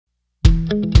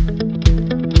Hey,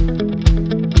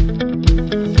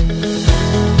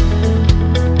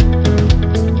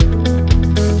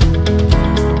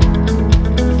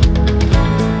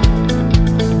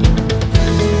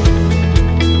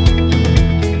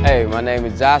 my name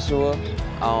is Joshua.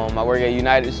 I work at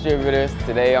United Distributors.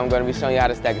 Today I'm going to be showing you how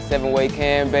to stack a 7-way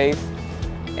can base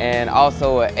and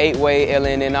also an 8-way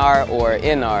LNNR or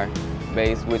NR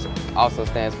base, which also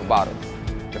stands for bottles.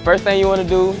 The first thing you want to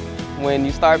do when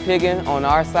you start picking on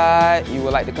our side, you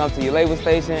would like to come to your label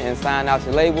station and sign out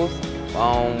your labels.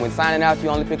 When signing out, you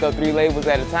only pick up 3 labels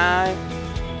at a time.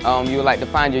 You would like to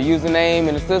find your username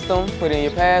in the system, put in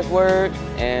your password,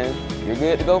 and you're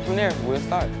good to go from there. We'll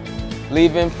start.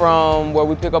 Leaving from where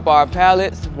we pick up our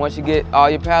pallets, once you get all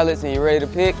your pallets and you're ready to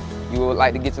pick, you would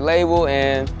like to get your label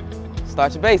and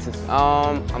start your bases.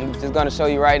 I'm just going to show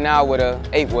you right now what a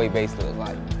 8-way base looks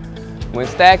like. When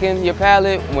stacking your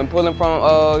pallet, when pulling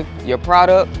from your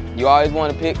product, you always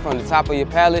want to pick from the top of your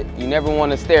pallet. You never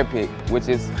want to stair pick, which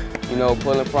is,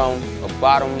 pulling from a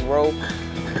bottom row.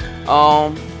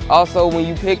 Also, when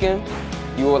you picking,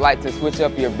 you would like to switch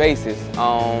up your bases.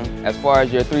 As far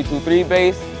as your 3-2-3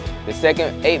 base, the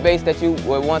second 8 base that you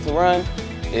would want to run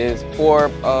is 4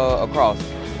 across,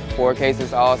 4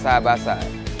 cases all side by side.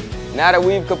 Now that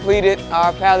we've completed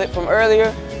our pallet from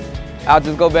earlier, I'll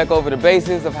just go back over the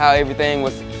bases of how everything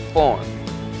was formed.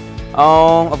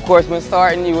 Of course, when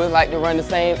starting, you would like to run the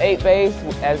same 8 base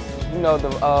as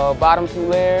the bottom 2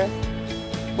 layers.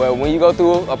 But when you go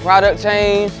through a product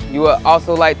change, you would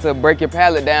also like to break your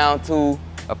pallet down to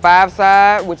a 5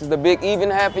 side, which is the big even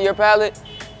half of your pallet,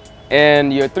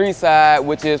 and your 3 side,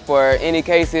 which is for any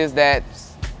cases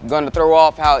that's going to throw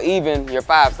off how even your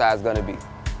 5 side is going to be.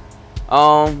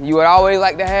 You would always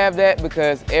like to have that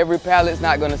because every pallet's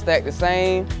not going to stack the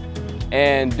same.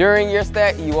 And during your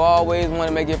stack, you always want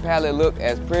to make your pallet look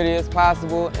as pretty as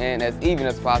possible and as even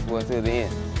as possible until the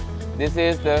end. This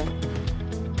is the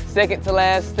second to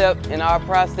last step in our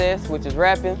process, which is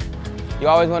wrapping. You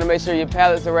always want to make sure your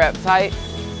pallets are wrapped tight,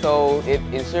 so it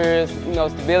ensures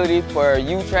stability for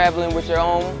you traveling with your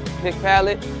own pick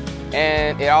pallet,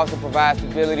 and it also provides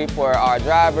stability for our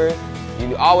drivers.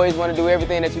 You always want to do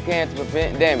everything that you can to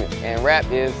prevent damage, and wrap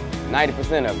is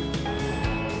 90% of it.